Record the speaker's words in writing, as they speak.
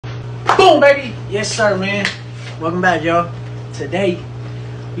Boom, baby. Yes, sir, man. Welcome back, y'all. Today,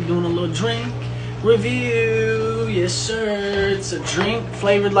 we doing a little drink review. Yes, sir. It's a drink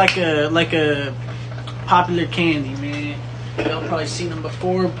flavored like a popular candy, man. Y'all probably seen them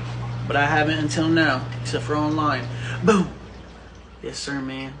before, but I haven't until now, except for online. Boom. Yes, sir,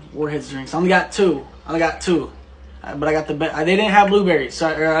 man. Warheads drinks. I only got two. But I got the best. They didn't have blueberry, so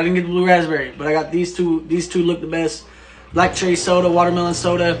I didn't get the blue raspberry. But I got these two. These two look the best. Black cherry soda, watermelon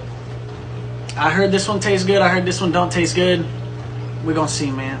soda. I heard this one tastes good. I heard this one don't taste good. We're gonna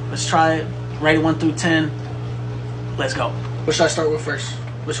see, man. Let's try it. Rated 1 through 10. Let's go. What should I start with first?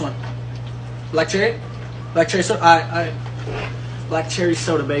 Which one? Black cherry? Black cherry soda? Alright. Black cherry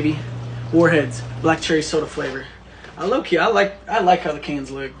soda, baby. Warheads. Black cherry soda flavor. I like how the cans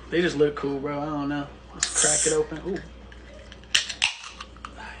look. They just look cool, bro. I don't know. Let's crack it open. Ooh.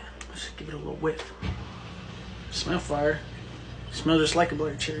 Let's give it a little whiff. Smell fire. Smell just like a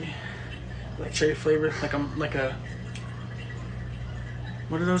black cherry. Black cherry flavor. Like a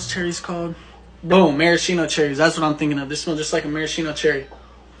what are those cherries called? Boom, maraschino cherries. That's what I'm thinking of. This smells just like a maraschino cherry.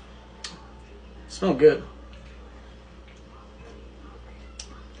 Smell good.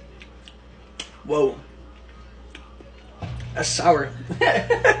 Whoa. That's sour.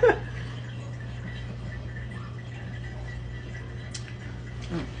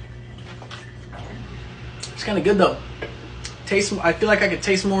 It's kind of good though. I feel like I could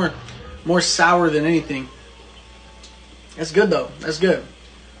taste more sour than anything. That's good though. That's good.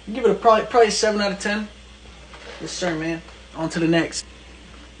 I'll give it a probably 7 out of 10. Yes, sir, man. On to the next.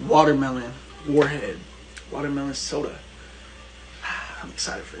 Watermelon Warhead. Watermelon soda. I'm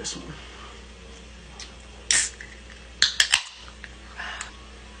excited for this one.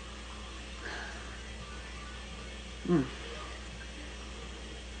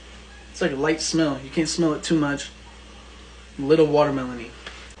 It's like a light smell. You can't smell it too much. Little watermelon-y.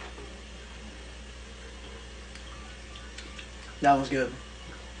 That one's good.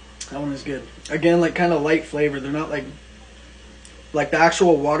 That one is good. Again, like kind of light flavor. They're not like the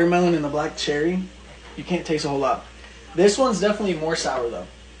actual watermelon and the black cherry. You can't taste a whole lot. This one's definitely more sour though.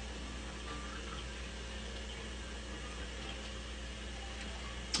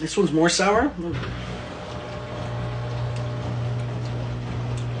 This one's more sour.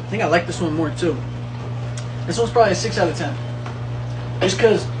 I think I like this one more too. This one's probably a 6 out of 10. Just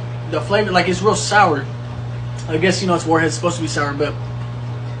because the flavor, like, it's real sour. I guess, you know, it's Warhead's supposed to be sour, but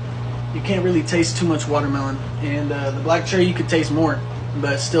you can't really taste too much watermelon. And the black cherry you could taste more,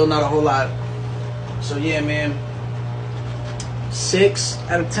 but still not a whole lot. So yeah, man. 6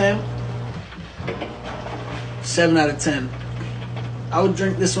 out of 10. 7 out of 10. I would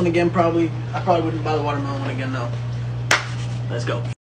drink this one again probably. I probably wouldn't buy the watermelon one again though. Let's go.